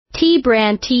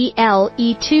multi-brand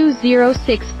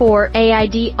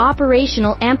TLE2064AID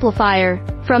operational amplifier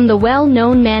from the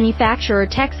well-known manufacturer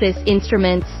Texas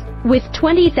Instruments. With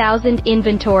 20,000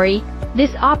 inventory,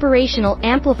 this operational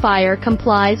amplifier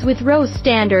complies with RoHS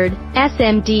standard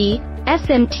SMD,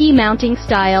 SMT mounting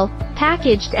style,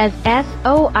 packaged as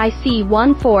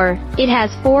SOIC14. It has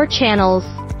 4 channels,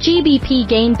 GBP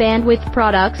gain bandwidth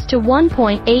products to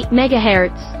 1.8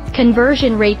 MHz,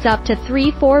 conversion rates up to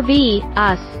 3.4 V,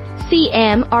 US,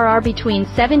 CMRR between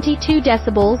 72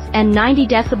 decibels and 90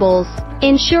 decibels,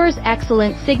 ensures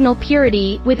excellent signal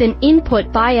purity with an input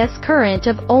bias current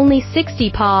of only 60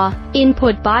 Pa.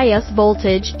 Input bias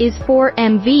voltage is 4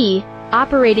 MV.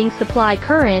 Operating supply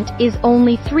current is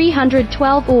only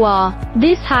 312 UA.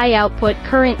 This high output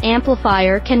current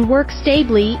amplifier can work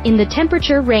stably in the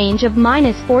temperature range of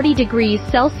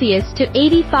 -40°C to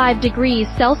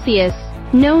 85°C.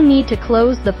 No need to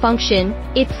close the function.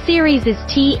 Its series is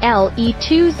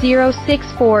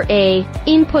TLE2064A.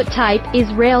 Input type is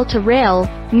rail-to-rail,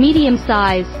 medium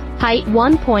size, height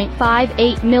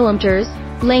 1.58 mm,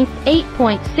 length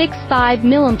 8.65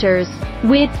 mm,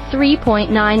 width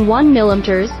 3.91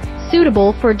 mm,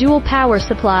 suitable for dual power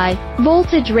supply.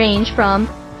 Voltage range from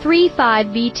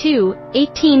 35V to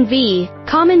 18V.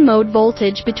 Common mode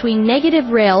voltage between negative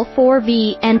rail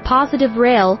 4V and positive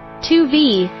rail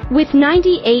 2V, with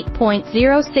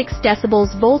 98.06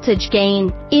 decibels voltage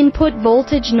gain. Input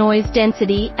voltage noise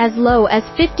density as low as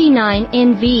 59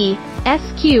 NV,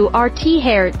 SQRT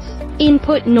Hz.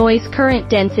 Input noise current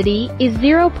density is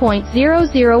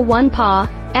 0.001 Pa,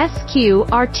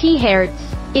 SQRT Hz.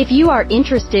 If you are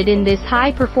interested in this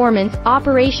high-performance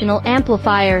operational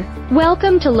amplifier,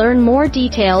 welcome to learn more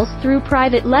details through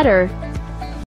private letter.